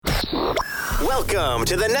Welcome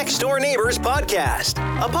to the Next Door Neighbors podcast,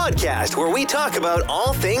 a podcast where we talk about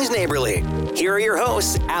all things neighborly. Here are your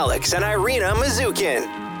hosts, Alex and Irina Mazukin.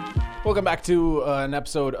 Welcome back to an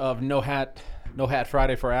episode of No Hat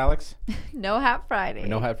Friday for Alex. No Hat Friday.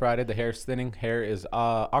 No Hat Friday. The hair's thinning. Hair is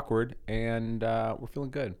awkward, and we're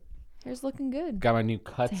feeling good. Hair's looking good. Got my new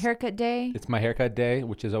cuts. It's a haircut day. It's my haircut day,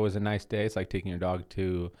 which is always a nice day. It's like taking your dog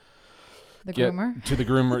to the groomer. To the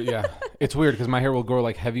groomer, yeah. It's weird because my hair will grow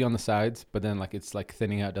like heavy on the sides, but then like it's like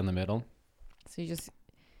thinning out down the middle. So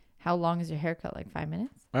how long is your haircut? Like 5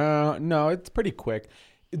 minutes? No, it's pretty quick.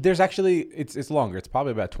 There's actually, it's longer. It's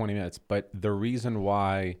probably about 20 minutes. But the reason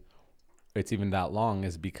why it's even that long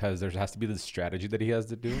is because there has to be this strategy that he has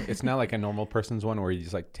to do. It's not like a normal person's one where he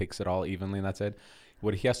just like takes it all evenly and that's it.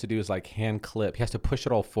 What he has to do is like hand clip. He has to push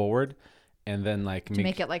it all forward and then like to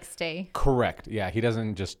make it like stay. Correct. Yeah. He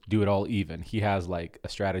doesn't just do it all even. He has like a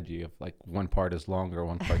strategy of like one part is longer,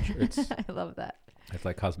 one part. I love that. It's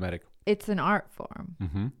like cosmetic. It's an art form.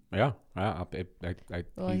 Mm-hmm. Yeah.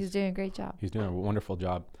 He's doing a great job. He's doing a wonderful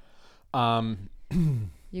job.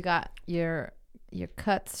 You got your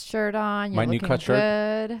Cuts shirt on. You're my new Cuts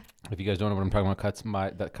shirt. Good. If you guys don't know what I'm talking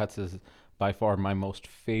about, Cuts is by far my most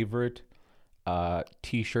favorite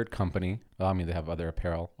t-shirt company. Well, I mean, they have other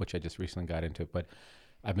apparel, which I just recently got into, but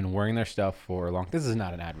I've been wearing their stuff for a long. This is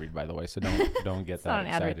not an ad read, by the way, so don't get that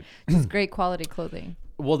excited. It's great quality clothing.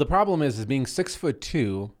 Well, the problem is being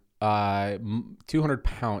 6'2", 200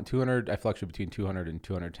 pound, 200. I fluctuate between 200 and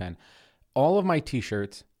 210. All of my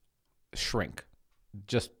t-shirts shrink.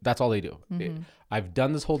 Just that's all they do. Mm-hmm. I've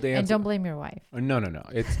done this whole dance. And don't blame your wife. No.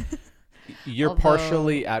 It's you're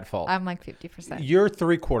partially at fault. I'm like 50%. You're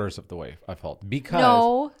 3/4 of the way at fault because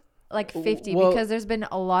no, like 50 because there's been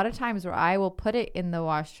a lot of times where I will put it in the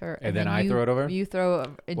washer and then I throw it over. You throw it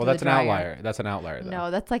into well, that's the an dryer. outlier. That's an outlier. Though.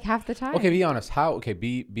 No, that's like half the time. Okay, be honest.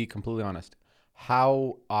 Be completely honest.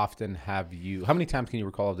 How often how many times can you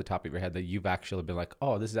recall off the top of your head that you've actually been like,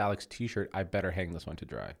 oh, this is Alex's t-shirt. I better hang this one to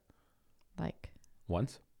dry? Like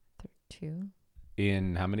once? 2.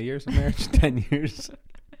 In how many years of marriage? 10 years.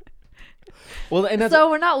 Well, and so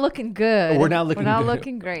we're not looking good. We're not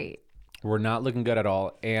looking great. We're not looking good at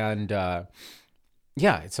all. And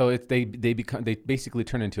yeah, so they basically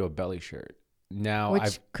turn into a belly shirt. Now,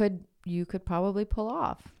 you could probably pull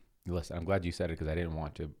off. Listen, I'm glad you said it because I didn't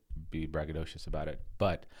want to be braggadocious about it,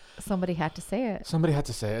 but somebody had to say it.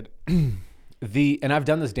 And I've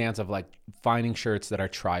done this dance of like finding shirts that are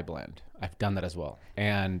tri-blend. I've done that as well.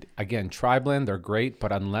 And again, tri-blend, they're great,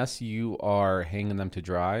 but unless you are hanging them to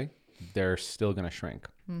dry, they're still going to shrink.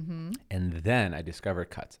 Mm-hmm. And then I discovered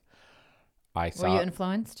Cuts. Were you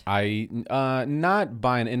influenced? Not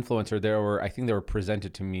by an influencer. I think they were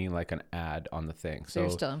presented to me like an ad on the thing. So you're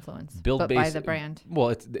still influenced, by the brand. Well,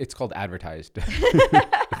 it's called advertised.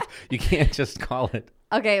 You can't just call it.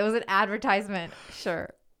 Okay, it was an advertisement. Sure.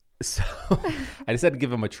 So I decided to give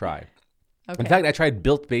them a try. Okay. In fact, I tried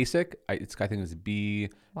Built Basic. I think it's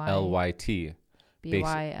BLYT.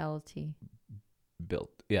 BYLT. Built.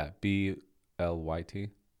 Yeah, BLYT.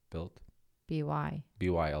 Built.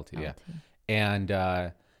 BYLT. Yeah. And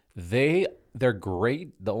they're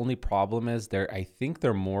great. The only problem is I think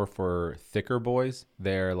they're more for thicker boys.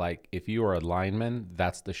 They're like, if you are a lineman,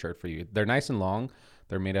 that's the shirt for you. They're nice and long.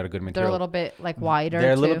 They're made out of good material. They're a little bit like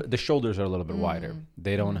wider. The shoulders are a little bit wider.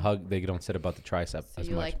 They don't hug. They don't sit above the tricep as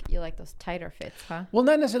much. You like those tighter fits, huh? Well,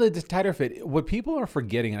 not necessarily the tighter fit. What people are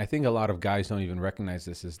forgetting, and I think a lot of guys don't even recognize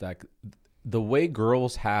this, is that the way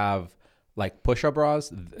girls have like push-up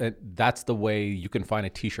bras, that's the way you can find a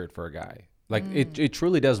t-shirt for a guy. Like it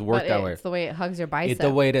truly does work that way. It's the way it hugs your bicep. It's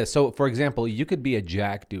the way it is. So, for example, you could be a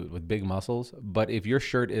jack dude with big muscles, but if your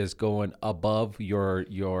shirt is going above your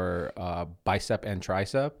bicep and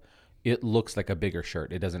tricep, it looks like a bigger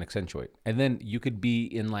shirt. It doesn't accentuate. And then you could be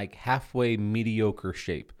in like halfway mediocre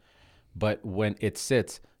shape, but when it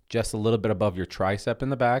sits just a little bit above your tricep in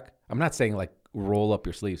the back, I'm not saying like roll up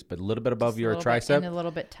your sleeves, but a little bit above your tricep and a little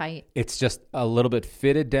bit tight. It's just a little bit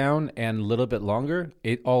fitted down and a little bit longer.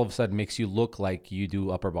 It all of a sudden makes you look like you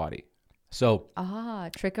do upper body. So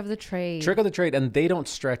trick of the trade. And they don't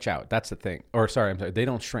stretch out. That's the thing. They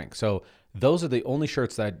don't shrink. So those are the only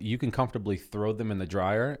shirts that you can comfortably throw them in the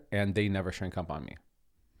dryer and they never shrink up on me.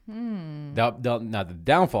 Now the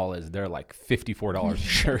downfall is they're like $54 a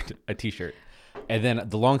shirt, a t-shirt. And then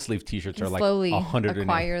the long sleeve t-shirts are like slowly $100.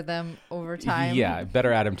 Acquire them over time. Yeah,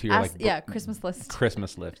 better add them to your Christmas list.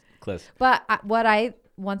 Christmas list. But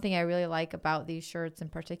one thing I really like about these shirts in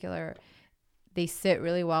particular, they sit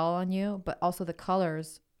really well on you, but also the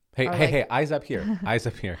colors. Hey, eyes up here. Eyes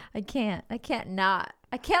up here. I can't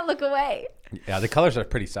look away. Yeah, the colors are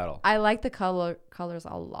pretty subtle. I like the colors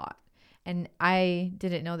a lot. And I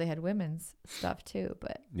didn't know they had women's stuff too,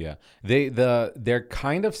 but yeah, they're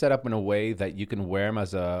kind of set up in a way that you can wear them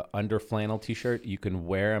as a under flannel t-shirt. You can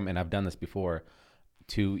wear them, and I've done this before,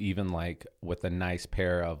 to even like with a nice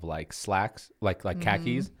pair of like slacks, like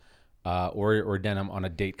khakis, or denim on a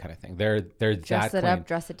date kind of thing. They're dress that it clean. up,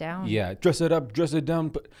 dress it down. Yeah, dress it up, dress it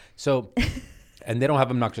down. So. And they don't have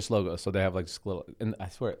obnoxious logos, so they have like just little. And I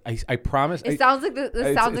swear, I promise. It sounds like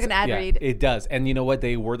this sounds like an ad read. It does, and you know what?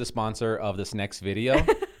 They were the sponsor of this next video,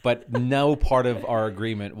 but no part of our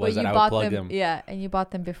agreement was that I would plug them. Yeah, and you bought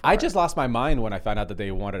them before. I just lost my mind when I found out that they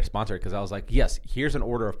wanted to sponsor it because I was like, yes, here's an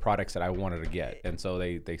order of products that I wanted to get, and so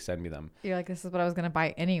they send me them. You're like, this is what I was gonna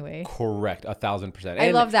buy anyway. Correct, 1,000%. I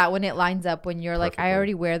love that when it lines up when you're like, Perfectly. I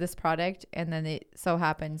already wear this product, and then it so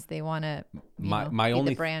happens they want to. My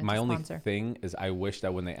only sponsor. thing is I wish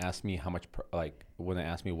that when they asked me how much when they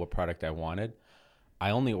asked me what product I wanted,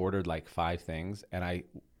 I only ordered like 5 things, and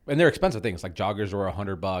they're expensive things, like joggers were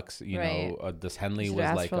 $100. You know, this Henley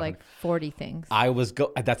was like for like 40 things.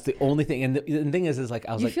 That's the only thing, and the thing is like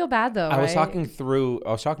I was you like, feel bad though. I was talking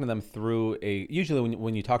to them through usually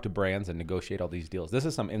when you talk to brands and negotiate all these deals, this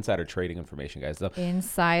is some insider trading information, guys. So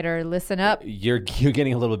insider, listen up. You're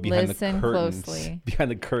getting a little behind Listen the curtains, closely.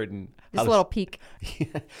 behind the curtain. Just a little peek. Yeah.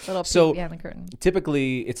 Little peek So behind the curtain.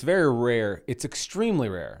 typically, it's very rare. It's extremely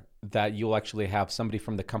rare that you'll actually have somebody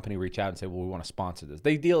from the company reach out and say, "Well, we want to sponsor this."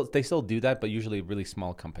 They still do that, but usually really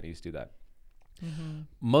small companies do that. Mm-hmm.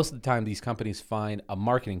 Most of the time, these companies find a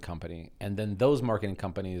marketing company, and then those marketing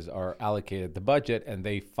companies are allocated the budget, and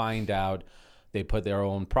they find out. They put their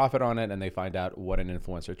own profit on it, and they find out what an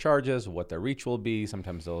influencer charges, what their reach will be.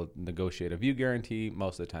 Sometimes they'll negotiate a view guarantee.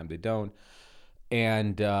 Most of the time, they don't.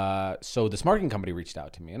 And so this marketing company reached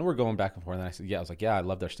out to me, and we're going back and forth. And I said, I was like, I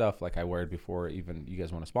love their stuff. Like I wear it before even you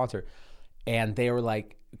guys want to sponsor. And they were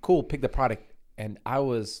like, cool, pick the product. And I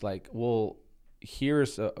was like, well,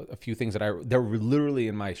 here's a few things that they're literally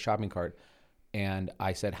in my shopping cart. And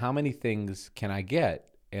I said, how many things can I get?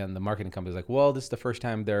 And the marketing company's like, well, this is the first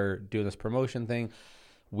time they're doing this promotion thing.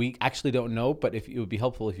 We actually don't know, but it would be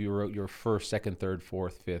helpful if you wrote your first, second, third,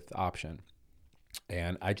 fourth, fifth option.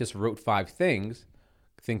 And I just wrote 5 things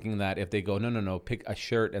thinking that if they go, no, pick a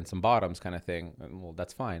shirt and some bottoms kind of thing, well,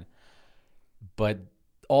 that's fine. But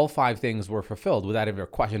all 5 things were fulfilled without even a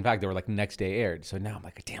question. In fact, they were like next day aired. So now I'm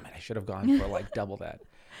like, damn it, I should have gone for like double that.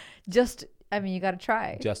 You got to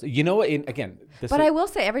try. You know what? I will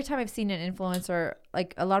say every time I've seen an influencer,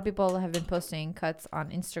 like a lot of people have been posting cuts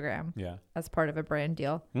on Instagram as part of a brand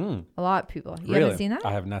deal. A lot of people. You haven't seen that?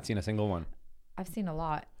 I have not seen a single one. I've seen a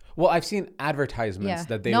lot. Well, I've seen advertisements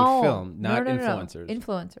that they would film, not influencers. No.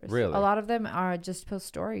 Influencers. Really? A lot of them are just post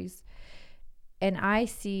stories. And I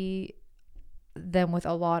see them with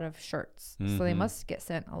a lot of shirts. Mm-hmm. So they must get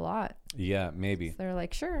sent a lot. Yeah, maybe. So they're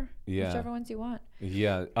like, sure. Yeah. Whichever ones you want.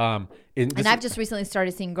 Yeah. And I've just recently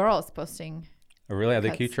started seeing girls posting. Oh, really? Are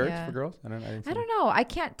they cute shirts for girls? I don't know. I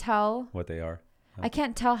can't tell what they are. I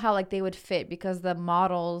can't tell how like they would fit because the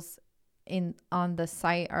models on the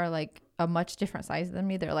site are like a much different size than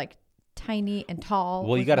me. They're like tiny and tall.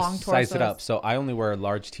 Well, you got to size it up. So I only wear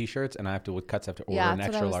large t-shirts, and I have to with cuts. I have to order an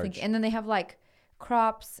extra large. Thinking. And then they have like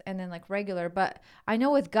crops and then like regular. But I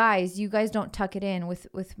know with guys, you guys don't tuck it in.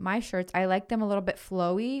 With my shirts, I like them a little bit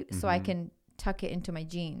flowy, so I can tuck it into my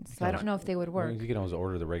jeans. So I don't know if they would work. You can always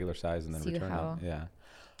order the regular size and then return it. Yeah.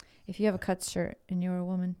 If you have a cut shirt and you're a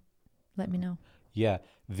woman, let me know. Yeah.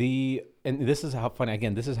 And this is how funny.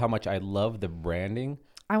 Again, this is how much I love the branding.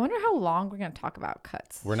 I wonder how long we're going to talk about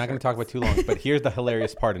cuts. We're not going to talk about too long, but here's the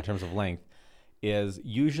hilarious part in terms of length is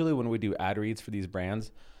usually when we do ad reads for these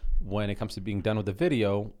brands, when it comes to being done with the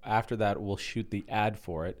video, after that, we'll shoot the ad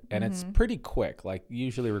for it. And it's pretty quick. Like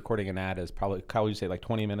usually recording an ad is probably, Kyle, would you say like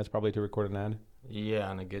 20 minutes probably to record an ad? Yeah,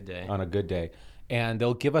 on a good day. And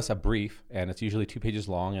they'll give us a brief, and it's usually 2 pages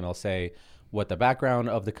long, and I'll say what the background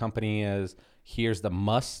of the company is. Here's the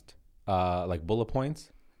like bullet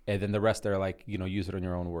points. And then the rest, they're like, use it in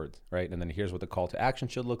your own words, right? And then here's what the call to action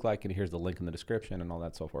should look like, and here's the link in the description and all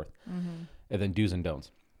that so forth. And then do's and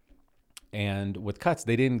don'ts. And with cuts,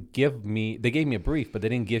 they gave me a brief, but they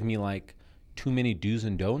didn't give me like too many do's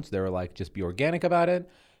and don'ts. They were like, just be organic about it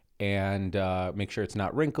and make sure it's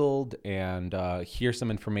not wrinkled. And here's some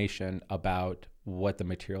information about what the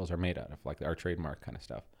materials are made out of, like our trademark kind of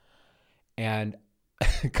stuff. And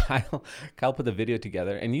Kyle put the video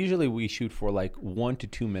together, and usually we shoot for like 1 to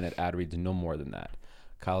 2 minute ad reads, no more than that.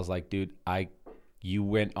 Kyle's like, dude, you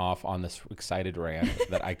went off on this excited rant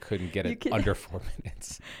that I couldn't get it under 4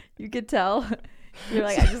 minutes. You could tell You're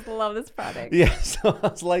like, I just love this product. Yeah. So I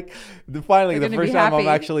was like, finally, the first time I'm happy.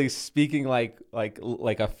 actually speaking like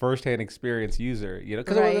a firsthand experience user, you know,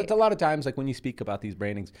 because it's a lot of times like when you speak about these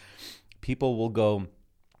brandings, people will go,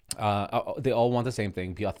 they all want the same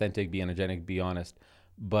thing: be authentic, be energetic, be honest.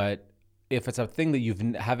 But if it's a thing that you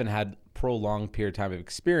haven't had prolonged period of time of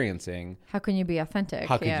experiencing, how can you be authentic?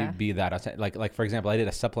 How could you be that authentic? Like for example, I did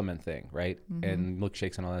a supplement thing, right? Mm-hmm. And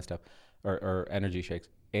milkshakes and all that stuff, or energy shakes.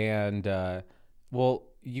 And well,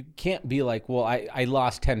 you can't be like, well, I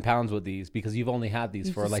lost 10 pounds with these because you've only had these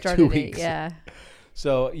for like 2 weeks. Yeah.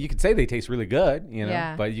 So you could say they taste really good, you know,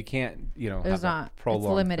 Yeah. but you can't, you know, There's have not. a prolonged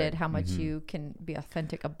It's limited thing. how much you can be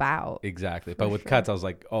authentic about. Exactly. But with cuts, I was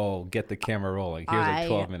like, oh, get the camera rolling. Here's a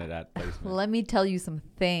 12-minute ad placement. Let me tell you some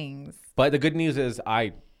things. But the good news is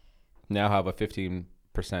I now have a 15%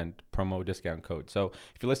 promo discount code. So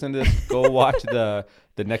if you listen to this, go watch the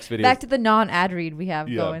next video. Back to the non-ad read we have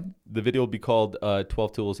going. The video will be called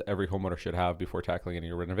 12 Tools Every Homeowner Should Have Before Tackling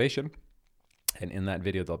Any Renovation. And in that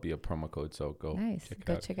video, there'll be a promo code. So go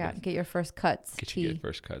check out. Get your first cuts. Get your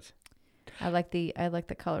first cuts. I like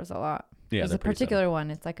the colors a lot. Yeah, there's a particular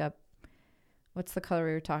one. It's like what's the color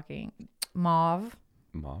we were talking? Mauve.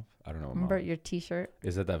 Mauve? I don't know. Remember mauve. your T-shirt?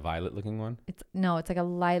 Is it that violet looking one? It's like a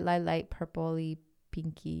light purpley,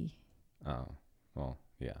 pinky. Oh, well,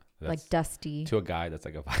 yeah. Like dusty. To a guy, that's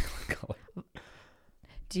like a violet color.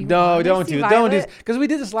 Don't do this because we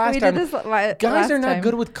did this last time. Guys are not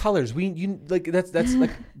good with colors.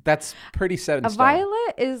 That's pretty set in stone. A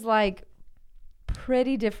violet is like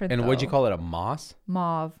pretty different. And what'd you call it? A moss?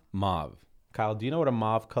 Mauve. Kyle, do you know what a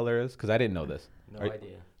mauve color is? Because I didn't know this. No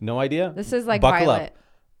idea. No idea? This is like Buckle violet. Up.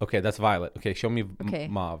 Okay, that's violet. Okay, show me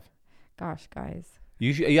mauve. Gosh, guys.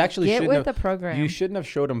 You actually get shouldn't with the program. You shouldn't have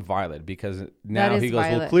showed him violet because now he goes,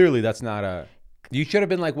 violet. well, clearly that's not a. You should have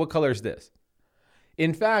been like, what color is this?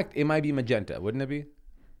 In fact, it might be magenta, wouldn't it be?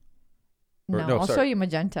 I'll show you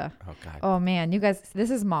magenta. Oh, God. Oh, man. You guys, this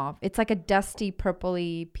is mauve. It's like a dusty,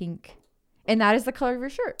 purpley pink. And that is the color of your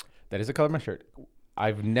shirt. That is the color of my shirt.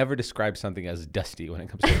 I've never described something as dusty when it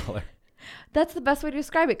comes to color. That's the best way to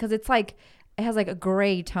describe it because it's like, it has like a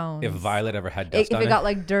gray tone. If violet ever had dust on it. If it got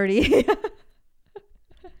like dirty.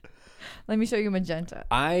 Let me show you magenta.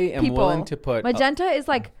 I am willing to put. Magenta is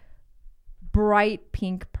like bright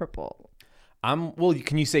pink purple. Well,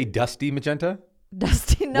 can you say dusty magenta?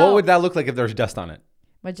 Dusty, no. What would that look like if there's dust on it?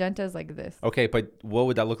 Magenta is like this. Okay, but what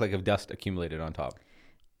would that look like if dust accumulated on top?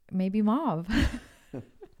 Maybe mauve.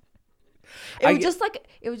 It would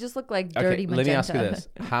just look like dirty magenta. Let me ask you this.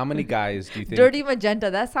 How many guys do you think... Dirty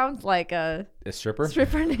magenta, that sounds like a stripper?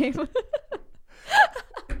 Stripper name.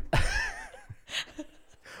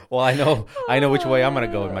 Well, I know which way I'm going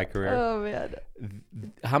to go in my career. Oh, man.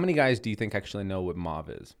 How many guys do you think actually know what mauve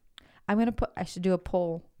is? I should do a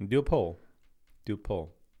poll. Do a poll. Do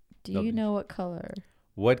you know what color?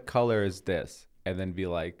 What color is this? And then be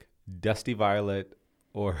like, dusty violet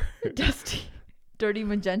or... Dirty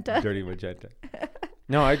magenta. Dirty magenta.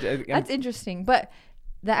 No, that's interesting. But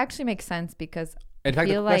that actually makes sense because in fact,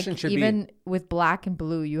 I feel the question like should even be, with black and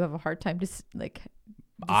blue, you have a hard time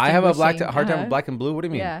I have a hard time with black and blue. What do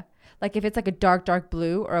you mean? Yeah. Like if it's like a dark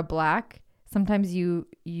blue or a black, sometimes you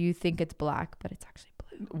think it's black, but it's actually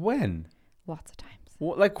blue. When? Lots of times.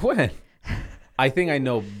 Like when? I think I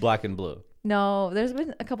know black and blue. No, there's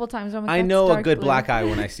been a couple times where I know a good blue. Black eye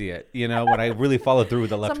when I see it. You know, when I really follow through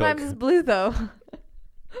with the left Sometimes hook. It's blue though.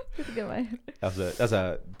 That's a good one. That's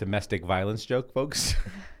a domestic violence joke, folks.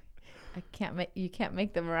 You can't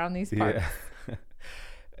make them around these parts. Yeah.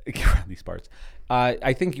 Around these parts.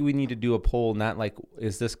 I think we need to do a poll, not like,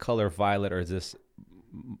 is this color violet or is this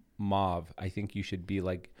mauve? I think you should be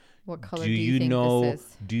like, what color do you think this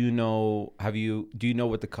is? Do you know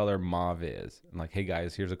what the color mauve is? And like, hey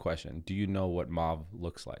guys, here's a question. Do you know what mauve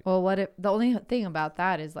looks like? Well, the only thing about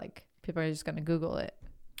that is like people are just going to Google it.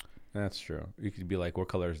 That's true. You could be like, what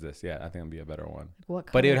color is this? Yeah, I think it'd be a better one.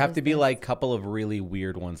 But it would have to be like a couple of really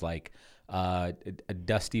weird ones, like a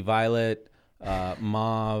dusty violet,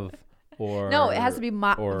 mauve, or... No, it has to be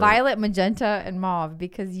violet, magenta, and mauve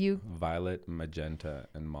because you... Violet, magenta,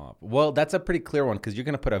 and mauve. Well, that's a pretty clear one because you're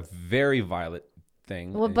going to put a very violet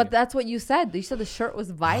thing. Well, but that's what you said. You said the shirt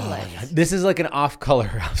was violet. This is like an off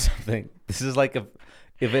color of something. This is like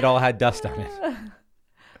if it all had dust on it.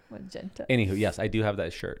 Magenta. Anywho, yes, I do have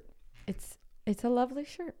that shirt. It's a lovely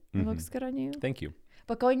shirt. It looks good on you. Thank you.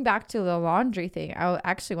 But going back to the laundry thing, I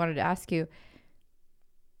actually wanted to ask you.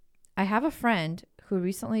 I have a friend who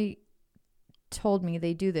recently told me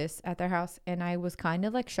they do this at their house, and I was kind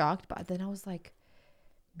of like shocked, but then I was like,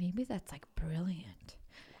 maybe that's like brilliant.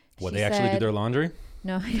 They actually do their laundry?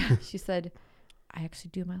 No, yeah. She said, I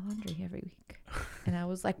actually do my laundry every week. And I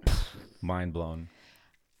was like, mind blown.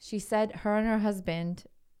 She said her and her husband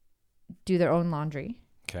do their own laundry.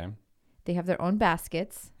 Okay. They have their own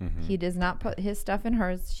baskets. Mm-hmm. He does not put his stuff in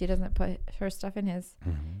hers. She doesn't put her stuff in his.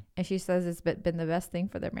 Mm-hmm. And she says it's been the best thing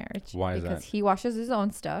for their marriage. Why is that? Because he washes his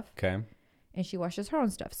own stuff. Okay. And she washes her own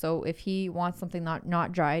stuff. So if he wants something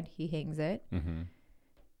not dried, he hangs it. Mm-hmm.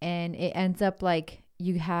 And it ends up like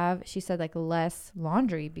you have, she said, like less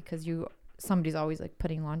laundry because somebody's always like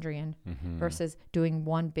putting laundry in versus doing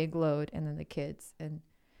one big load and then the kids. And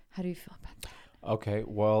how do you feel about that? Okay,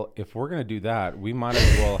 well, if we're going to do that, we might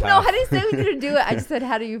as well have... No, how do you say we're going to do it? I just said,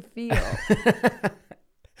 how do you feel?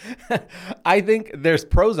 I think there's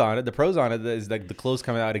pros on it. The pros on it is like the clothes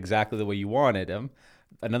coming out exactly the way you wanted them.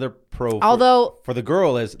 Another pro for the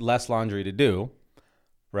girl is less laundry to do,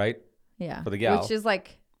 right? Yeah. For the gal. Which is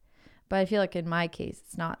like... But I feel like in my case,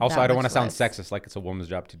 it's not. Also, I don't want to sound sexist like it's a woman's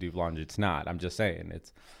job to do laundry. It's not. I'm just saying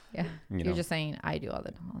it's. Yeah. You're just saying I do all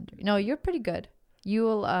the laundry. No, you're pretty good. You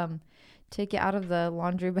will take it out of the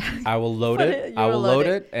laundry bag. I will load it. I will load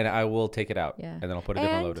it and I will take it out. Yeah. And then I'll put a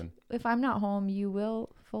different load in. If I'm not home, you will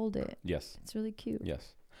fold it. Yes. It's really cute.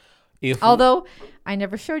 Yes. Although I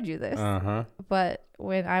never showed you this. But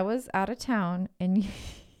when I was out of town and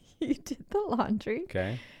you did the laundry.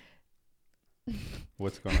 Okay.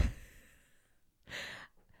 What's going on?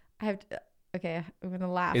 Okay, I'm going to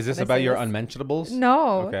laugh. Is this about your unmentionables?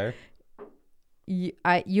 No. Okay.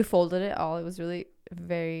 You folded it all. It was really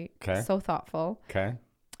so thoughtful. Okay.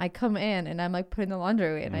 I come in and I'm like putting the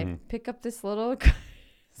laundry away and I pick up this little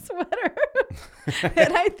sweater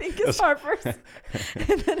and I think it's Harper's.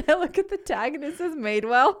 And then I look at the tag and it says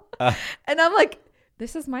Madewell. And I'm like,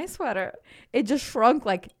 this is my sweater. It just shrunk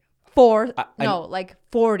like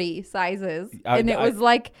 40 sizes. And it was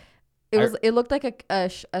like... It looked like a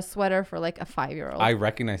sweater for like a 5-year-old. I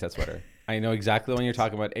recognize that sweater. I know exactly what you're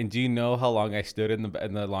talking about. And do you know how long I stood in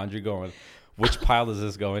the laundry going, which pile does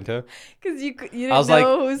this go into? Because you didn't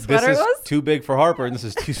know whose sweater it was? This is too big for Harper and this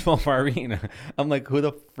is too small for Irina. I'm like, who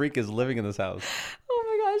the freak is living in this house? Oh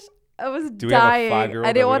my gosh. I was dying.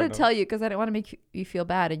 I didn't want to tell you because I didn't want to make you feel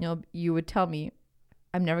bad. And you would tell me,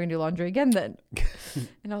 I'm never going to do laundry again then.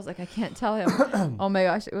 And I was like, I can't tell him. Oh my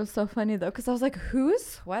gosh. It was so funny though. Because I was like, whose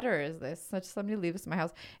sweater is this? Such somebody leave this in my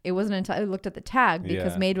house. It wasn't until I looked at the tag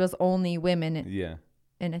because Maid was only women. Yeah.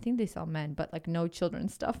 And I think they sell men, but like no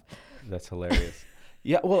children's stuff. That's hilarious.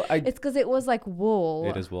 Yeah. Well, it's because it was like wool.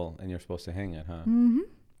 It is wool. And you're supposed to hang it, huh? Mm-hmm.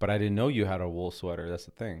 But I didn't know you had a wool sweater. That's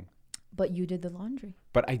the thing. But you did the laundry.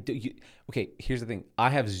 But I do. Okay. Here's the thing. I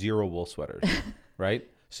have 0 wool sweaters, right?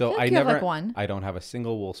 So I never. Have like one. I don't have a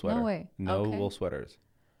single wool sweater. No way. No wool sweaters.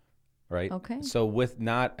 Right. Okay. So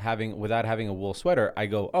without having a wool sweater, I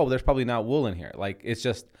go, oh, there's probably not wool in here. Like it's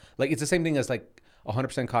just like it's the same thing as like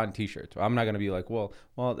 100% cotton t-shirts. I'm not gonna be like, well,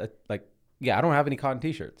 I don't have any cotton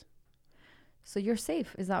t-shirts. So you're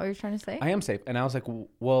safe. Is that what you're trying to say? I am safe. And I was like,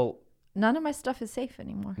 well. None of my stuff is safe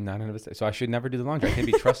anymore. None of it. So I should never do the laundry. I can't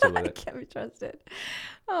be trusted with it. I can't be trusted.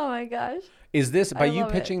 Oh my gosh. Is this by you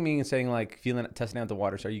pitching me and saying like testing out the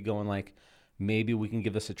waters? Are you going like maybe we can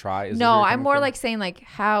give this a try? No, I'm more like saying like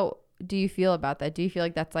how do you feel about that? Do you feel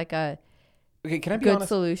like that's like a can I be good honest?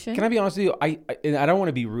 Solution? Can I be honest with you? I don't want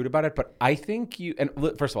to be rude about it, but I think you. And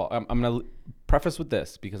first of all, I'm going to preface with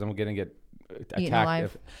this because I'm going to get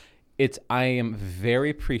attacked. I am very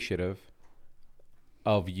appreciative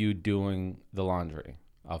of you doing the laundry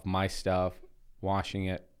of my stuff, washing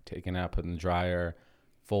it, taking it out, putting it in the dryer,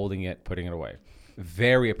 folding it, putting it away.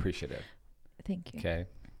 Very appreciative. Thank you. Okay.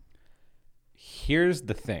 Here's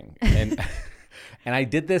the thing, and and I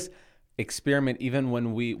did this experiment even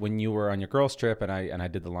when you were on your girls trip, and I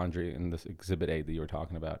did the laundry in this exhibit A that you were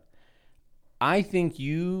talking about. I think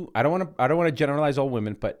I don't want to generalize all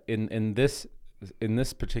women, but in this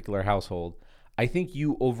particular household, I think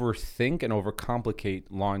you overthink and overcomplicate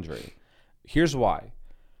laundry. Here's why.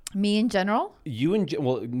 Me in general?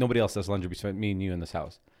 Nobody else does laundry besides me and you in this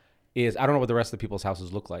house. I don't know what the rest of the people's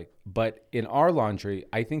houses look like, but in our laundry,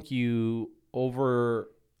 I think you overthink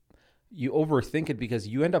it because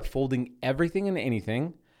you end up folding everything and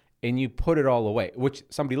anything and you put it all away, which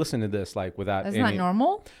somebody listening to this like without That's not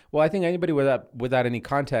normal? Well, I think anybody without any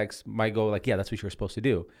context might go like, yeah, that's what you're supposed to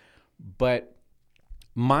do. But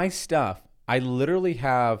my stuff, I literally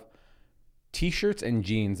have t-shirts and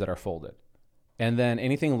jeans that are folded. And then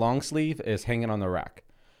anything long sleeve is hanging on the rack.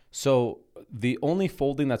 So the only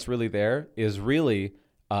folding that's really there is really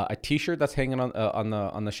a t-shirt that's hanging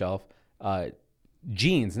on the shelf,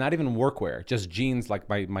 jeans, not even workwear, just jeans like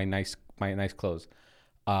my nice clothes.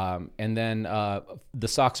 And then the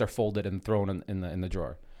socks are folded and thrown in the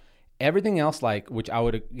drawer. Everything else, like which I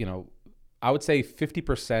would I would say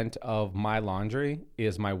 50% of my laundry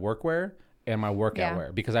is my workwear and my workout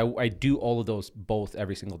wear, because I do all of those both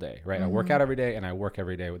every single day, right? I work out every day and I work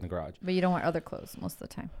every day in the garage. But you don't wear other clothes most of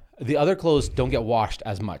the time. The other clothes don't get washed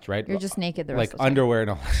as much, right? You're just naked the rest like of the time. underwear and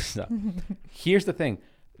all that stuff. Here's the thing.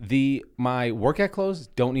 My workout clothes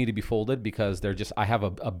don't need to be folded because they're just, I have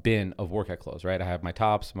a bin of workout clothes, right? I have my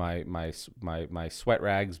tops, my sweat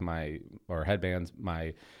rags, or headbands,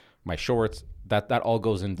 my shorts, that all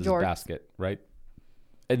goes into this basket, right?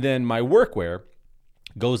 And then my workwear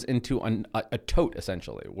goes into a tote,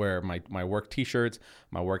 essentially, where my work t-shirts,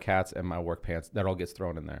 my work hats, and my work pants, that all gets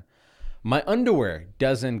thrown in there. My underwear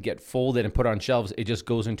doesn't get folded and put on shelves. It just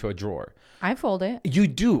goes into a drawer. I fold it. You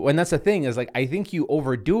do. And that's the thing, is like, I think you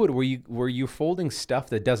overdo it where you're folding stuff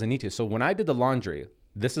that doesn't need to. So when I did the laundry,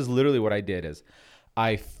 this is literally what I did is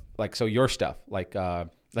so your stuff, like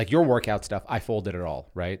your workout stuff, I folded it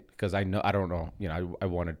all, right? Because I don't know, I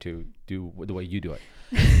wanted to do the way you do it.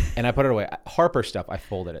 And I put it away. Harper stuff, I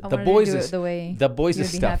folded it. The boys'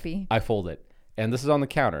 stuff, happy. I fold it. And this is on the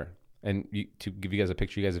counter. And to give you guys a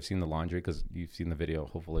picture, you guys have seen the laundry because you've seen the video,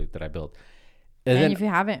 hopefully, that I built. And then, if you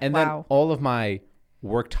haven't, then all of my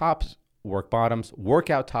work tops, work bottoms,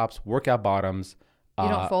 workout tops, workout bottoms,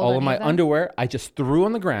 all of my underwear, I just threw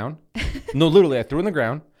on the ground. No, literally, I threw on the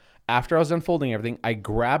ground. After I was done folding everything, I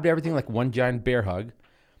grabbed everything like one giant bear hug,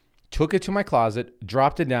 took it to my closet,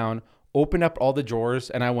 dropped it down, opened up all the drawers,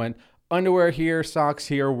 and I went, underwear here, socks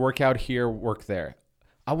here, workout here, work there.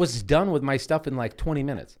 I was done with my stuff in like 20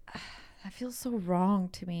 minutes. That feels so wrong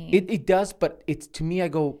to me. It does, but it's, to me, I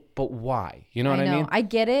go, but why? You know what I mean? I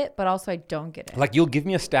get it, but also I don't get it. Like, you'll give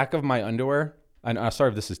me a stack of my underwear. And sorry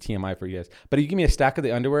if this is TMI for you guys, but you give me a stack of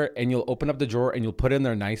the underwear and you'll open up the drawer and you'll put it in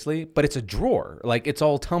there nicely, but it's a drawer. Like, it's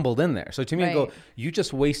all tumbled in there. So to me, I go, you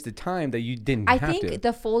just wasted time that you didn't have to. I think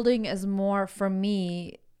the folding is more for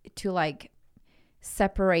me to like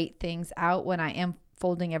separate things out when I am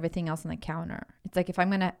folding everything else on the counter. It's like if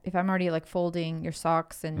I'm already like folding your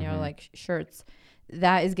socks and your like shirts,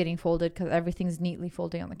 that is getting folded because everything's neatly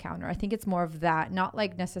folding on the counter. I think it's more of that, not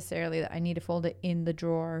like necessarily that I need to fold it in the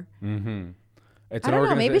drawer. I don't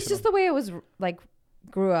know. Maybe it's just the way it was like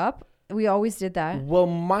grew up. We always did that. Well,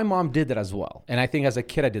 my mom did that as well. And I think as a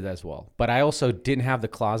kid, I did that as well. But I also didn't have the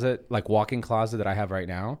closet, like walk-in closet that I have right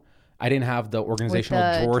now. I didn't have the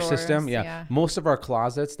organizational drawer system. Yeah. Most of our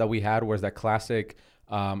closets that we had was that classic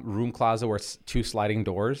room closet where it's two sliding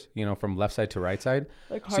doors, from left side to right side.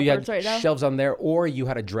 Like so you had shelves on there, or you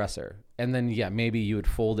had a dresser. And then, maybe you would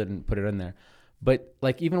fold it and put it in there. But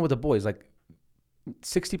like even with the boys, like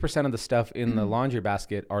 60% of the stuff in the laundry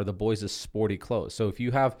basket are the boys' sporty clothes. So if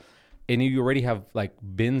you have, and you already have like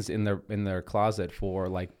bins in their closet for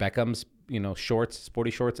like Beckham's, shorts, sporty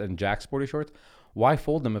shorts, and Jack's sporty shorts, why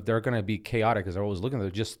fold them if they're going to be chaotic because they're always looking at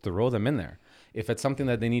them? Just throw them in there. If it's something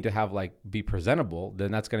that they need to have like be presentable,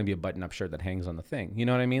 then that's going to be a button-up shirt that hangs on the thing. You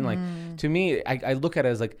know what I mean? Like to me, I look at it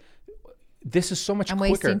as like, this is so much quicker.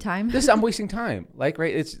 I'm wasting time. I'm wasting time. Like,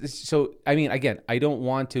 right? It's so, I mean, again, I don't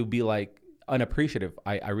want to be like unappreciative.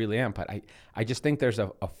 I really am, but I just think there's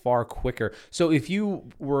a far quicker. So if you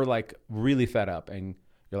were like really fed up and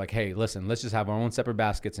you're like, hey, listen, let's just have our own separate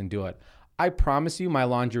baskets and do it. I promise you my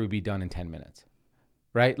laundry would be done in 10 minutes.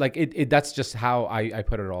 Right? Like that's just how I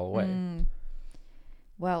put it all away.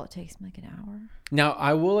 Well, it takes me like an hour. Now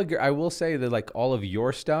I will agree. I will say that like all of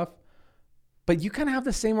your stuff, but you kind of have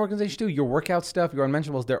the same organization too. Your workout stuff, your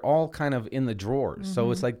unmentionables, they're all kind of in the drawers.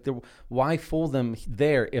 So it's like, why fold them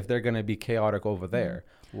there if they're going to be chaotic over there?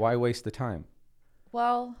 Why waste the time?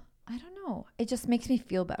 Well, I don't know. It just makes me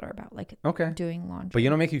feel better about like doing laundry. But you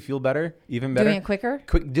don't make you feel better, even better? Doing it quicker?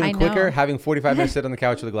 Doing quicker, having 45 minutes sit on the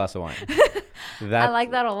couch with a glass of wine. I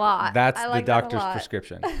like that a lot. That's the doctor's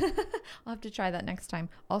prescription. I'll have to try that next time.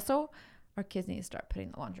 Also, our kids need to start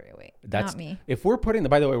putting the laundry away. Not me. If we're putting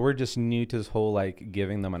by the way, we're just new to this whole like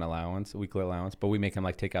giving them an allowance, a weekly allowance, but we make them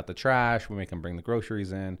like take out the trash. We make them bring the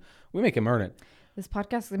groceries in. We make them earn it. This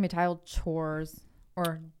podcast is going to be titled Chores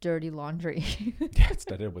or Dirty Laundry. Yeah, it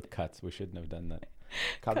started with cuts. We shouldn't have done that.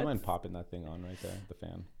 God, do you mind popping that thing on right there, the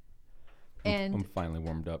fan? I'm finally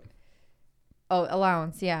warmed up. Oh,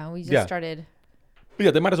 allowance. Yeah. We just started. But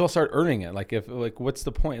yeah, they might as well start earning it. Like, what's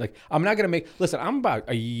the point? Like, I'm not going to listen, I'm about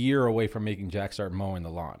a year away from making Jack start mowing the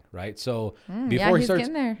lawn, right? So before he starts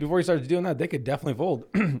doing that, they could definitely fold.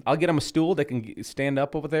 I'll get him a stool that can stand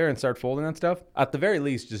up over there and start folding that stuff. At the very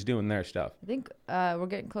least, just doing their stuff. I think we're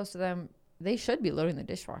getting close to them. They should be loading the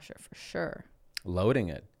dishwasher for sure. Loading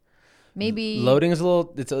it. Maybe. Loading is a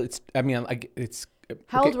little, it's.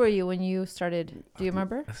 How old were you when you started? Do you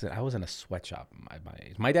remember? Listen, I was in a sweatshop at my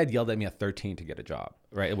age. My dad yelled at me at 13 to get a job,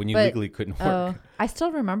 right? When you legally couldn't work. I still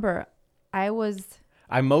remember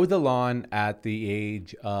I mowed the lawn at the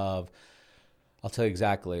age of, I'll tell you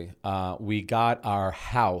exactly. We got our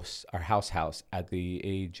house at the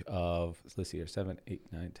age of, let's see here, 7, 8,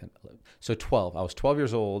 9, 10, 11. So 12. I was 12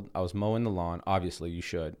 years old. I was mowing the lawn. Obviously, you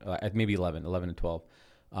should. At maybe 11 and 12.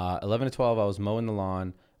 11 to 12, I was mowing the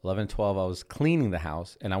lawn. 11 to 12, I was cleaning the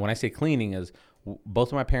house. And when I say cleaning is both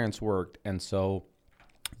of my parents worked. And so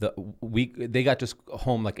they got just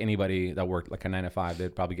home like anybody that worked like a 9 to 5.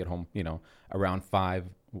 They'd probably get home, around 5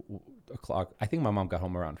 o'clock. I think my mom got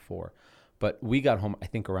home around 4. But we got home, I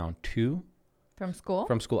think, around 2. From school?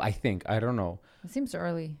 From school, I think. I don't know. It seems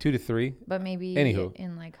early. 2 to 3. But maybe Anywho,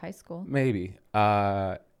 in like high school. Maybe.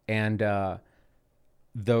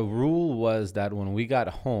 The rule was that when we got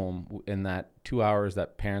home in that 2 hours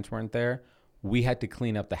that parents weren't there, we had to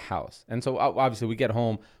clean up the house. And so obviously we get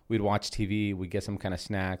home, we'd watch TV, we'd get some kind of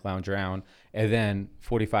snack, lounge around. And then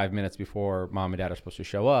 45 minutes before mom and dad are supposed to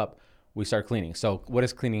show up, we start cleaning. So what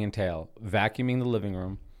does cleaning entail? Vacuuming the living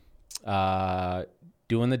room,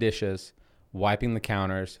 doing the dishes, wiping the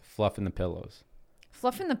counters, fluffing the pillows.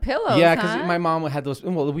 Fluffing the pillows, yeah, because my mom had those.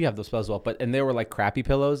 Well, we have those as well, and they were like crappy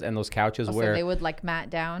pillows, and those couches where so they would like mat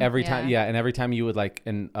down every time. Yeah, and every time you would like,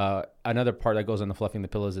 and another part that goes on the fluffing the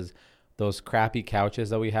pillows is those crappy couches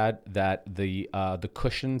that we had that the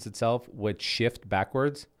cushions itself would shift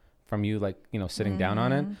backwards from you sitting down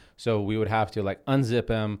on it. So we would have to like unzip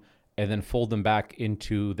them and then fold them back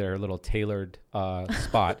into their little tailored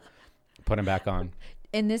spot, put them back on.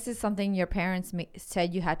 And this is something your parents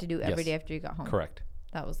said you had to do every day after you got home. Correct.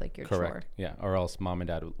 That was like your chore. Yeah, or else mom and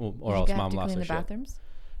dad, or else mom lost their her shit. bathrooms?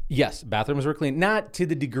 Yes, bathrooms were clean. Not to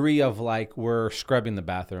the degree of like we're scrubbing the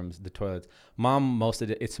bathrooms, the toilets. Mom most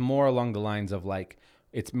of it. It's more along the lines of like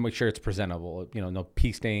make sure it's presentable. No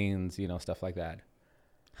pee stains. Stuff like that.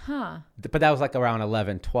 Huh. But that was like around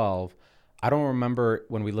 11, 12. I don't remember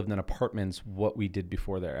when we lived in apartments what we did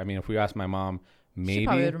before there. I mean, if we asked my mom. Maybe she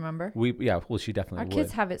probably would remember. She definitely would. Our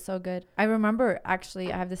kids have it so good. I remember,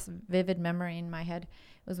 actually, I have this vivid memory in my head.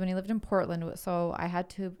 It was when he lived in Portland. So I had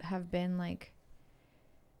to have been like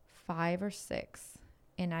 5 or 6.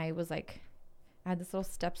 And I was like, I had this little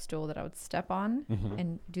step stool that I would step on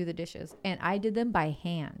and do the dishes. And I did them by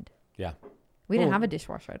hand. Yeah. We didn't have a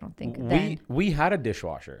dishwasher, I don't think. We had a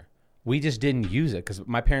dishwasher. We just didn't use it because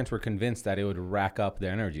my parents were convinced that it would rack up the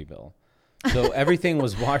energy bill. So everything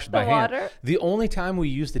was washed by hand. The only time we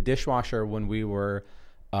used the dishwasher when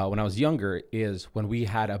I was younger is when we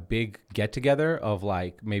had a big get together of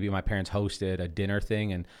like maybe my parents hosted a dinner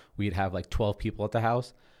thing and we'd have like 12 people at the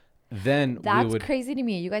house. Then that's crazy to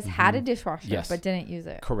me. You guys had a dishwasher but didn't use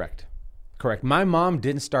it. Correct. My mom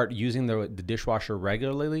didn't start using the dishwasher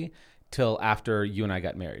regularly till after you and I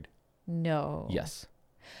got married. No. Yes.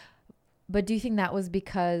 But do you think that was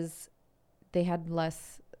because they had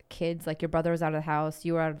less kids, like your brother was out of the house,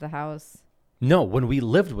 you were out of the house? No, when we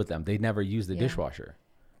lived with them, they never used the dishwasher.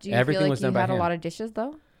 Do you feel like you had a lot of dishes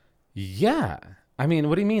though? Yeah. I mean,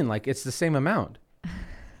 what do you mean? Like it's the same amount.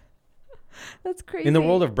 That's crazy. In the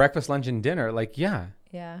world of breakfast, lunch, and dinner, like, yeah.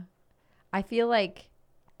 Yeah. I feel like,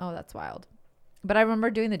 oh, that's wild. But I remember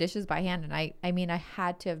doing the dishes by hand, and I mean, I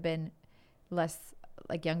had to have been less,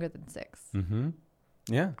 like, younger than 6. Mm-hmm.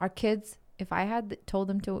 Yeah. Our kids, if I had told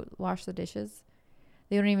them to wash the dishes,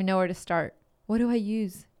 they don't even know where to start. What do I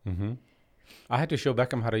use? Mm-hmm. I had to show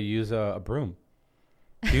Beckham how to use a broom.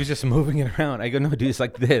 He was just moving it around. I go, no, dude, it's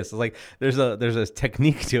like this. It's like there's a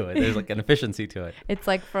technique to it. There's like an efficiency to it. It's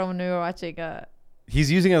like from when we were watching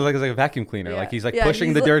he's using it like a vacuum cleaner. Yeah. Like he's like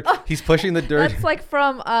pushing the dirt. Oh, he's pushing the dirt. That's like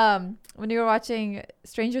from when you were watching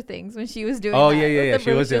Stranger Things when she was doing that. Yeah.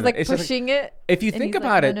 She was like pushing it. If you think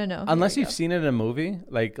about it, no. Unless you've seen it in a movie,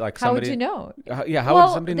 like somebody. How would you know? How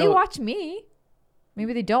would somebody know? They watch me.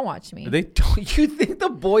 Maybe they don't watch me. They don't. You think the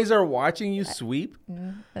boys are watching you sweep?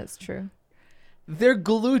 That's true. They're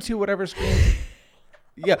glued to whatever screen.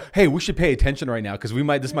 Yeah. Hey, we should pay attention right now because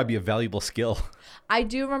this might be a valuable skill. I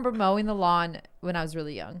do remember mowing the lawn when I was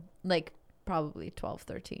really young, like probably 12,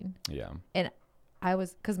 13. Yeah. And I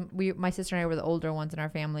was, because my sister and I were the older ones in our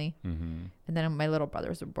family. Mm-hmm. And then my little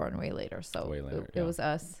brothers were born way later. So it was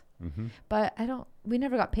us. Mm-hmm. But we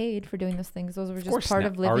never got paid for doing those things. Those were just part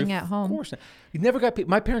of living at home. Of course not. You never got paid.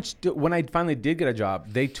 My parents, when I finally did get a job,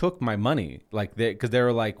 they took my money. Like because they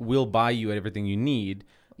were like, we'll buy you everything you need.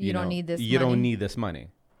 You don't need this money. You don't need this money.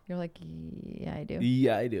 You're like, yeah, I do.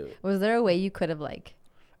 Yeah, I do. Was there a way you could have like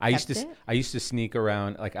I used to sneak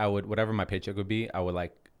around, like I would, whatever my paycheck would be, I would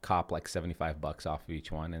like cop like $75 off of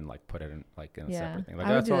each one and like put it in like in a separate thing. Like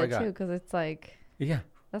I would do that too because it's like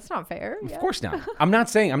that's not fair. Of course not. I'm not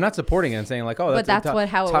supporting it and saying like, oh, how it taught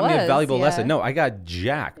was. me a valuable lesson. No, I got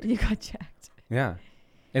jacked. You got jacked. Yeah.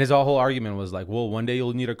 And his whole argument was like, well, one day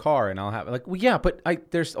you'll need a car and I'll have like, well, yeah, but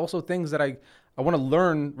there's also things that I want to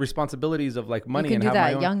learn responsibilities of like money. You can and do have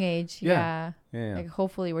that my own. young age. Yeah. Like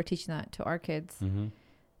hopefully we're teaching that to our kids. Mm-hmm.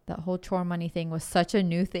 That whole chore money thing was such a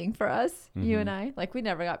new thing for us, Mm-hmm. you and I. Like we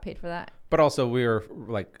never got paid for that. But also we were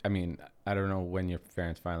like, I mean, I don't know when your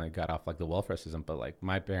parents finally got off like the welfare system, but like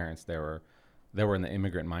my parents, they were in the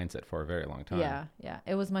immigrant mindset for a very long time. Yeah.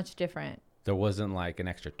 It was much different. There wasn't like an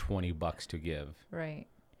extra $20 to give. Right.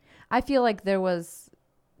 I feel like there was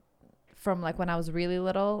from like when I was really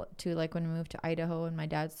little to like when we moved to Idaho and my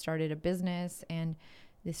dad started a business and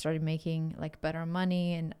they started making like better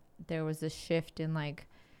money, and there was this shift in like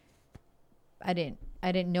I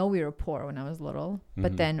didn't know we were poor when I was little,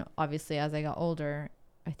 but then obviously as I got older,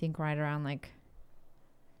 I think right around like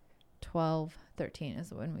 12, 13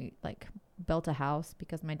 is when we like built a house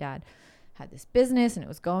because my dad had this business and it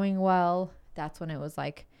was going well. That's when it was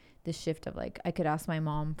like the shift of like I could ask my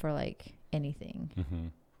mom for like anything. Mm-hmm.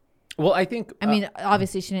 Well, I think I mean,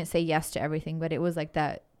 obviously she didn't say yes to everything, but it was like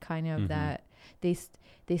that kind of that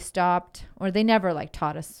they stopped, or they never like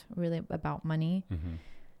taught us really about money.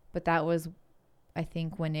 But that was, I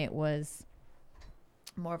think, when it was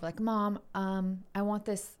more of like, Mom, I want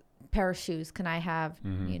this pair of shoes. Can I have,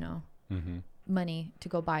 you know, money to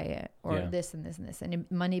go buy it, or this and this and this? And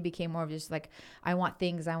money became more of just like, I want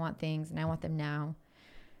things, and I want them now.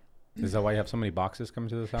 Is that why you have so many boxes coming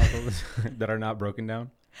to this house that are not broken down?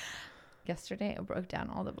 Yesterday, I broke down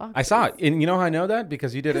all the boxes. I saw it. And you know how I know that?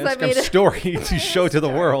 Because you did an Instagram story to show to the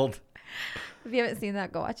world. If you haven't seen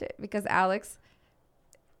that, go watch it. Because Alex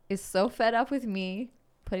is so fed up with me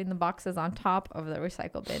putting the boxes on top of the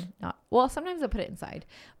recycle bin. Sometimes I put it inside,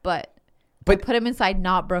 but I put them inside,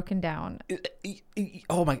 not broken down.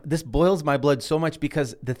 Oh my! This boils my blood so much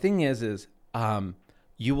because the thing is,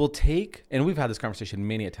 you will take, and we've had this conversation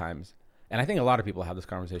many a times, and I think a lot of people have this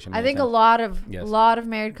conversation. I think a lot of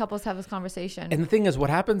married couples have this conversation. And the thing is,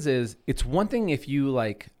 what happens is, it's one thing if you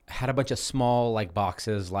like had a bunch of small like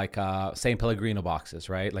boxes, like San Pellegrino boxes,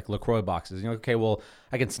 right? Like LaCroix boxes. You're like, okay, well,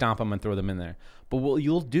 I can stomp them and throw them in there. But what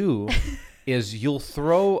you'll do is you'll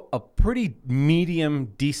throw a pretty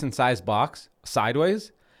medium, decent sized box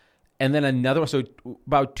sideways, and then another one, so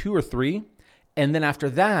about 2 or 3, and then after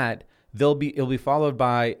that, it'll be followed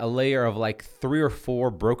by a layer of like 3 or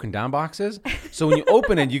 4 broken down boxes. So when you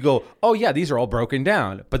open it, you go, oh yeah, these are all broken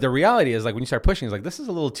down. But the reality is, like, when you start pushing, it's like, this is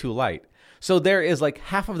a little too light. So there is like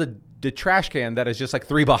half of the trash can that is just like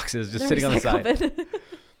 3 boxes just sitting on the side.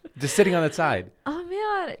 Just sitting on the side. Oh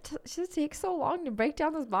man, it just takes so long to break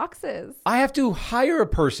down those boxes. I have to hire a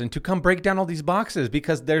person to come break down all these boxes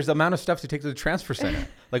because there's the amount of stuff to take to the transfer center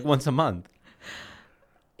like once a month.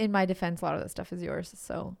 In my defense, a lot of that stuff is yours,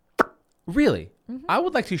 so... Really? Mm-hmm. I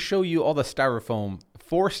would like to show you all the styrofoam,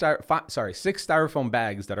 6 styrofoam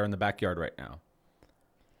bags that are in the backyard right now.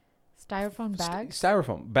 Styrofoam bags?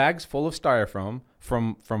 Styrofoam bags full of styrofoam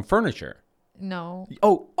from furniture. No.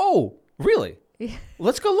 Oh, really?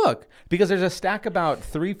 Let's go look, because there's a stack about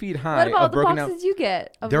 3 feet high. What about of broken the boxes down. you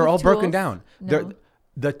get? They're all tools? broken down. No.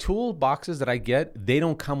 The tool boxes that I get, they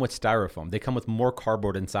don't come with styrofoam. They come with more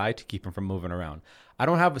cardboard inside to keep them from moving around. I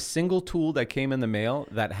don't have a single tool that came in the mail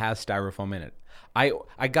that has styrofoam in it.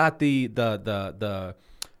 I got the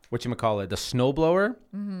whatchamacallit, the snowblower,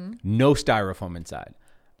 no styrofoam inside.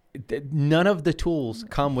 None of the tools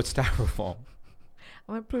come with styrofoam.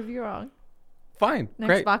 I'm going to prove you wrong. Fine. Next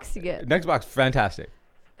great. box you get. Next box. Fantastic.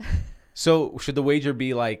 So should the wager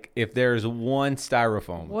be like, if there's one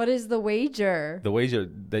styrofoam? What is the wager? The wager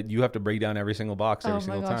that you have to break down every single box every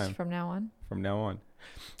single time. From now on. From now on.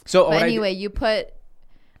 So but anyway, you put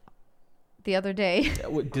the other day.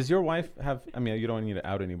 Does your wife have, I mean, you don't need to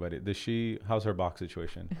out anybody. How's her box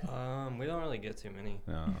situation? We don't really get too many.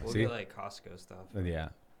 No. We'll get like Costco stuff. Yeah.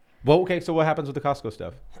 Well, okay, so what happens with the Costco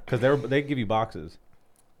stuff? Because they give you boxes.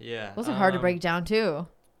 Yeah. Those are hard to break down too.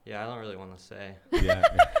 Yeah, I don't really want to say. Yeah.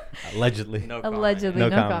 Allegedly. No comment. Allegedly, no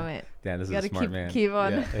comment. Damn, this is a smart man. Keep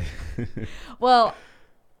on. Yeah. Well,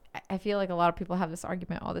 I feel like a lot of people have this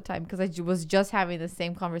argument all the time, because I was just having the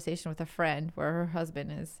same conversation with a friend where her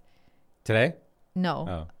husband is. Today?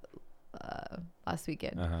 No. Oh. Last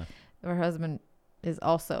weekend. Her husband is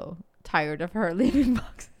also tired of her leaving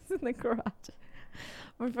boxes in the garage.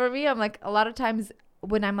 But for me, I'm like, a lot of times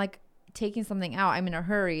when I'm like taking something out, I'm in a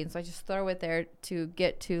hurry, and so I just throw it there to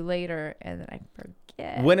get to later, and then I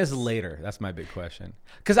forget. When is later? That's my big question.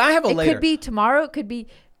 Because I have a later. It could be tomorrow. It could be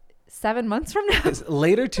 7 months from now.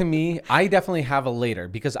 Later to me, I definitely have a later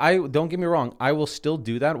because don't get me wrong, I will still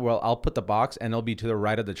do that. Well, I'll put the box and it'll be to the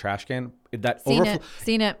right of the trash can.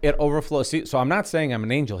 Seen it. It overflows. See, so I'm not saying I'm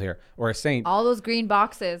an angel here or a saint. All those green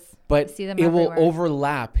boxes. But see them it everywhere. will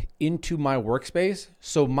overlap into my workspace.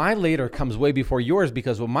 So my later comes way before yours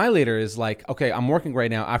because what my later is like, okay, I'm working right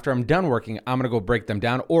now. After I'm done working, I'm going to go break them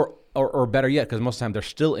down or better yet, because most of the time they're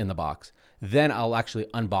still in the box. Then I'll actually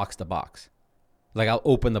unbox the box. Like I'll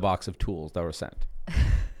open the box of tools that were sent.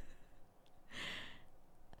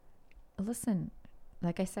 Listen,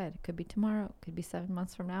 like I said, it could be tomorrow. It could be 7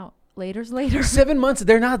 months from now. Later's later. 7 months,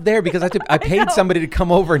 they're not there because I paid somebody to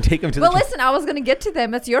come over and take them to Well, listen, I was going to get to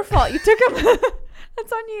them. It's your fault. You took them.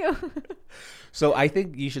 That's on you. So I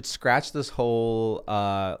think you should scratch this whole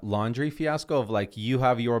laundry fiasco of like, you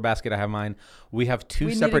have your basket, I have mine. We have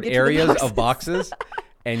two separate areas of boxes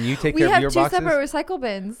and you take care of your boxes. We have two separate recycle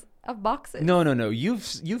bins of boxes. No.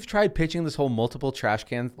 You've tried pitching this whole multiple trash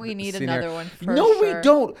can. We need scenario. another one for No, sure. we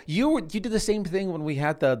don't. You did the same thing when we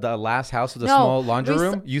had the last house with the small laundry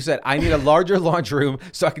room. You said, I need a larger laundry room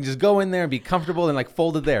so I can just go in there and be comfortable and like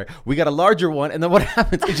fold it there. We got a larger one, and then what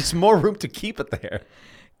happens? It's just more room to keep it there.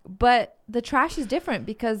 But the trash is different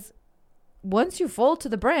because once you fold to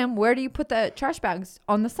the brim, where do you put the trash bags?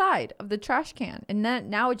 On the side of the trash can. And then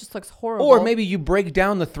now it just looks horrible. Or maybe you break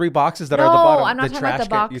down the 3 boxes that are at the bottom. No, I'm not talking about the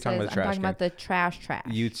boxes. You're talking about the trash. I'm talking about the trash.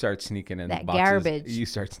 You'd start sneaking in that the boxes. garbage. You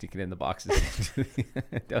start sneaking in the boxes.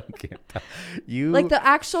 Don't get you like the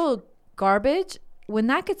actual garbage. When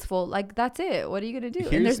that gets full, like that's it. What are you gonna do?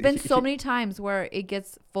 And there's been so many times where it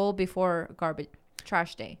gets full before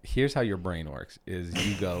trash day. Here's how your brain works: is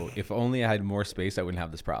you go, if only I had more space, I wouldn't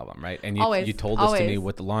have this problem, right? And you told this to me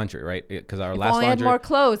with the laundry, right? Because our last laundry. If only I had more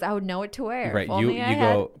clothes, I would know what to wear. Right. You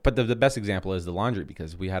go, but the best example is the laundry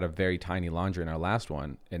because we had a very tiny laundry in our last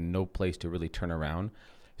one and no place to really turn around.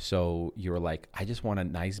 So you were like, I just want a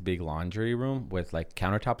nice big laundry room with like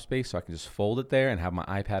countertop space so I can just fold it there and have my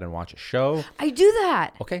iPad and watch a show. I do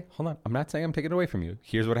that. Okay, hold on. I'm not saying I'm taking it away from you.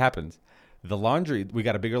 Here's what happens. The laundry, we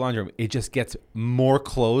got a bigger laundry room. It just gets more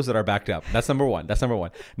clothes that are backed up. That's number one.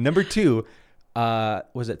 Number two,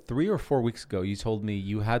 was it 3 or 4 weeks ago, you told me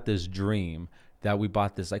you had this dream that we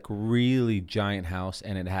bought this like really giant house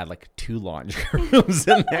and it had like 2 laundry rooms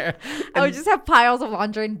in there. I would just have piles of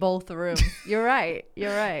laundry in both rooms. You're right.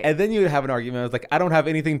 And then you would have an argument. I was like, I don't have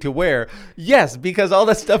anything to wear. Yes, because all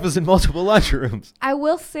that stuff is in multiple laundry rooms. I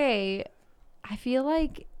will say, I feel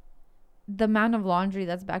like the amount of laundry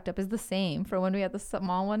that's backed up is the same for when we had the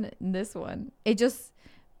small one and this one.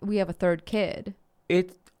 We have a third kid.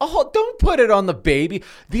 Don't put it on the baby.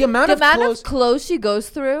 The amount of clothes she goes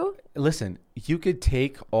through. Listen, you could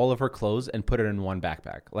take all of her clothes and put it in one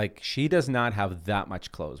backpack. Like, she does not have that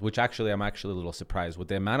much clothes, which actually, I'm actually a little surprised with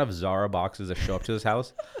the amount of Zara boxes that show up to this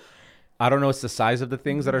house. I don't know it's the size of the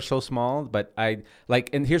things that are so small, but and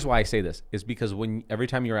here's why I say this, is because every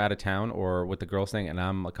time you're out of town or with the girls thing and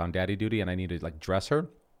I'm like on daddy duty and I need to like dress her,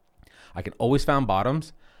 I can always find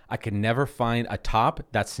bottoms. I can never find a top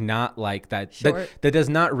that's not like that, that does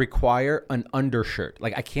not require an undershirt.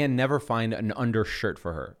 Like, I can never find an undershirt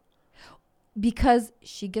for her. Because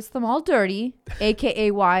she gets them all dirty,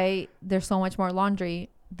 aka why there's so much more laundry.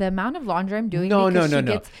 The amount of laundry I'm doing. No.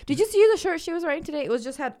 Did you see the shirt she was wearing today? It was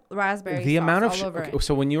just had raspberry. The amount of all over it.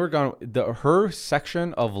 So when you were gone, her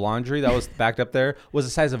section of laundry that was backed up there was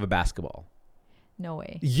the size of a basketball. No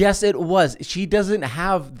way. Yes, it was. She doesn't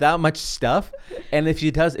have that much stuff, and if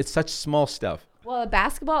she does, it's such small stuff. Well, a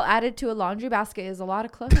basketball added to a laundry basket is a lot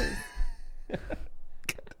of clothes.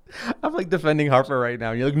 I'm like defending Harper right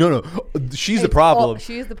now. You're like, no, she's the problem.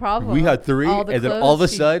 She's the problem. We had 3, and then all of a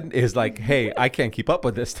sudden is like, hey, I can't keep up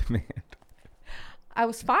with this demand. I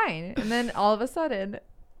was fine, and then all of a sudden.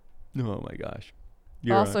 Oh my gosh.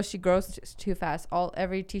 She grows too fast.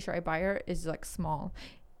 Every t-shirt I buy her is like small.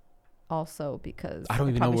 Also, because I don't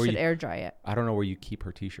even know where you air dry it. I don't know where you keep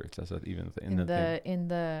her t-shirts. That's even in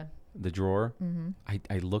the drawer. Mm-hmm.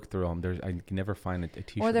 I look through them. I can never find a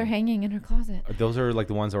t-shirt. Or they're hanging in her closet. Those are like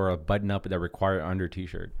the ones that are a button up that require under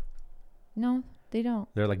t-shirt. No, they don't.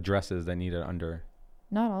 They're like dresses that need an under.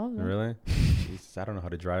 Not all of them. Really? Jeez, I don't know how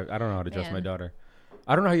to drive. I don't know how to dress my daughter.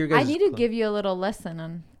 I don't know how your guys. I need to give you a little lesson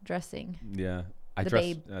on dressing. Yeah, I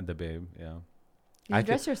dress the babe. Yeah. You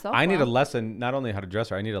dress yourself. I need a lesson, not only how to dress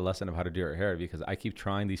her, I need a lesson of how to do her hair because I keep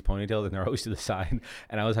trying these ponytails and they're always to the side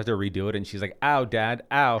and I always have to redo it. And she's like, ow, dad,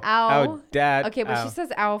 ow, ow, dad. Okay, but she says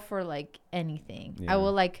ow for like anything. Yeah. I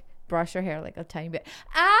will like brush her hair like a tiny bit.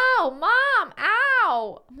 Ow, mom,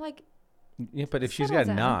 ow. I'm like, yeah, but if she's got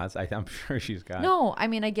knots, I'm sure she's got. No, I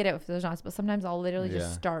mean, I get it if there's knots, but sometimes I'll literally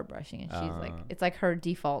just start brushing and she's like, it's like her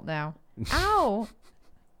default now. Ow.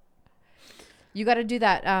 You got to do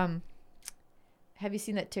that. Have you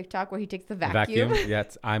seen that TikTok where he takes the vacuum?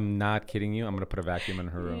 Yes, I'm not kidding you. I'm gonna put a vacuum in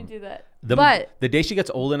her You room. do that. But the day she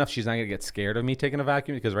gets old enough, she's not gonna get scared of me taking a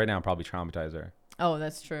vacuum, because right now I'm probably traumatized her. Oh,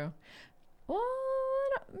 that's true. Well,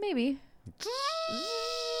 maybe.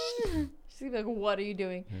 She's gonna be like, "What are you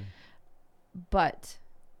doing?" But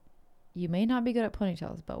you may not be good at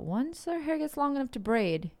ponytails. But once her hair gets long enough to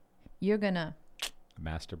braid, you're gonna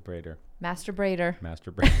Master braider. masturbator.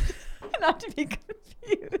 Not to be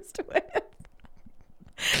confused with.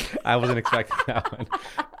 I wasn't expecting that one.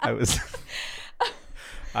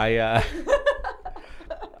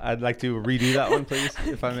 I'd like to redo that one, please,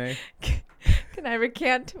 if I may. Can I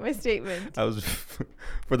recant my statement?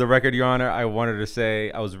 For the record, Your Honor, I wanted to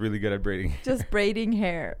say I was really good at braiding. Just braiding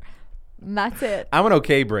hair. And that's it. I'm an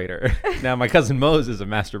okay braider. Now, my cousin Mose is a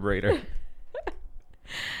master braider.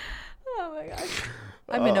 Oh my gosh.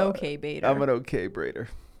 I'm an okay braider. I'm an okay braider.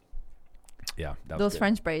 Yeah. That was Those good.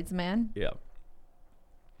 French braids, man. Yeah.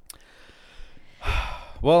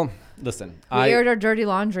 Well, listen. We aired our dirty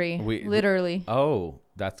laundry. Literally. Oh,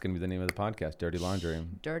 that's going to be the name of the podcast, Dirty Laundry.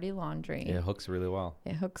 Dirty laundry. It hooks really well.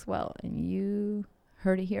 It hooks well. And you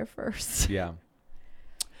heard it here first. Yeah.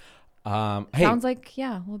 Sounds like,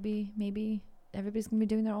 maybe everybody's going to be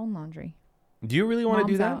doing their own laundry. Do you really want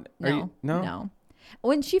to do that? Out. No. No.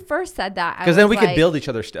 When she first said that, because then we could build each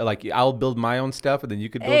other's stuff. Like, I'll build my own stuff, and then you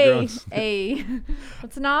could build your own stuff.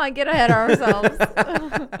 Let's not get ahead of ourselves.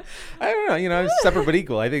 I don't know. It's separate but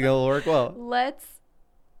equal. I think it'll work well.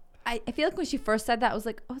 I feel like when she first said that, I was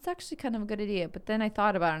like, oh, it's actually kind of a good idea. But then I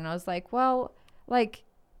thought about it, and I was like, well, like,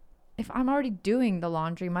 if I'm already doing the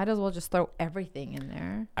laundry, might as well just throw everything in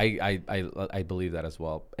there. I believe that as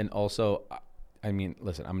well. And also, I mean,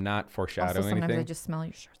 listen, I'm not foreshadowing also, sometimes anything. I just smell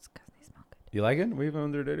your shirts because they smell good. You like it? We've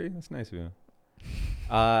owned their dirty. That's nice of you.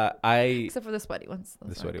 Except for the sweaty ones.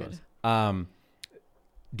 The sweaty ones.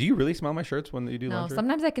 Do you really smell my shirts when you do laundry? No,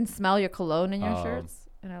 sometimes I can smell your cologne in your shirts,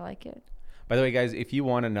 and I like it. By the way, guys, if you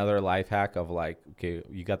want another life hack of like, okay,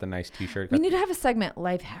 you got the nice T-shirt. We need to have a segment,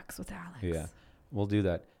 Life Hacks with Alex. Yeah, we'll do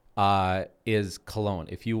that. Is cologne.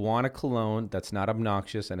 If you want a cologne that's not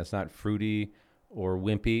obnoxious and it's not fruity or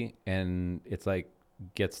wimpy, and it's like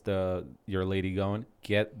gets your lady going,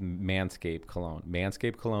 get Manscaped cologne.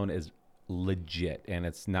 Manscaped cologne is legit and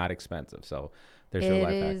it's not expensive. So there's your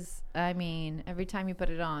life hack. It is. I mean, every time you put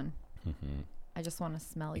it on, I just want to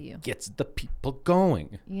smell you. Gets the people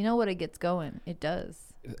going. You know what it gets going. It does.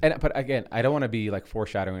 But again, I don't want to be like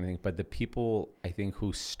foreshadowing anything, but the people I think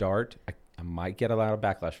who start, I might get a lot of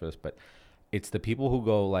backlash for this, but it's the people who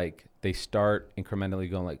go like, they start incrementally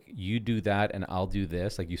going like, you do that and I'll do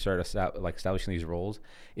this. Like you start like establishing these roles.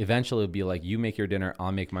 Eventually it'll be like, you make your dinner,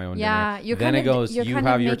 I'll make my own dinner. Then it goes, you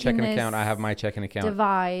have your checking account, I have my checking account.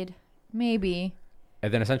 Divide, maybe.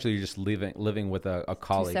 And then essentially you're just living with a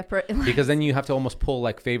colleague. Two separate because then you have to almost pull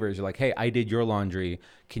like favors. You're like, hey, I did your laundry.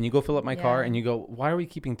 Can you go fill up my car? And you go, why are we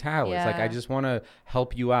keeping tally? It's like, I just want to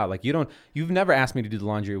help you out. Like you've never asked me to do the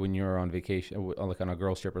laundry when you're on vacation, like on a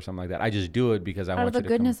girls trip or something like that. I just do it because I want you to out of the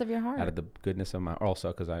goodness of your heart. Out of the goodness of my,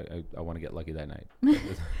 also because I want to get lucky that night.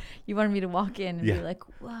 You wanted me to walk in and be like,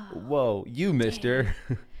 whoa, you mister.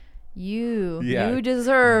 You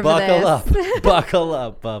deserve Buckle this. up. Buckle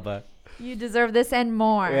up, Bubba. You deserve this and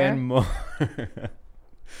more. And more.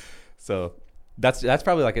 So that's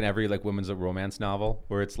probably like in every like women's romance novel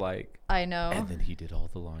where it's like, I know. And then he did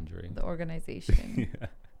all the laundry. The organization.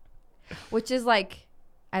 Which is like,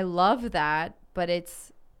 I love that, but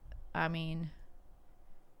it's not,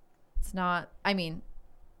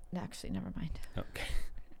 actually, never mind. Okay.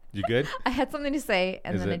 You good? I had something to say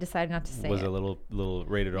and then I decided not to say it. Was it a little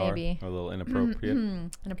rated Maybe. R or a little inappropriate?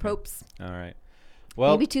 Inappropriate. All right.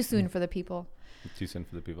 Well, maybe too soon for the people. Too soon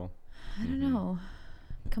for the people. I don't know.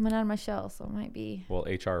 I'm coming out of my shell, so it might be. Well,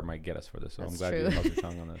 HR might get us for this, so That's I'm glad true. you held your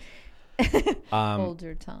tongue on this. Hold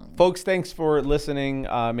your tongue. Folks, thanks for listening.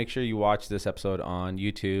 Make sure you watch this episode on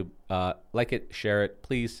YouTube. Like it, share it,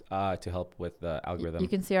 please, to help with the algorithm. You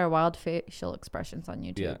can see our wild facial expressions on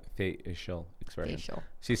YouTube. Yeah, facial expression. Facial.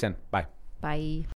 See you soon. Bye. Bye.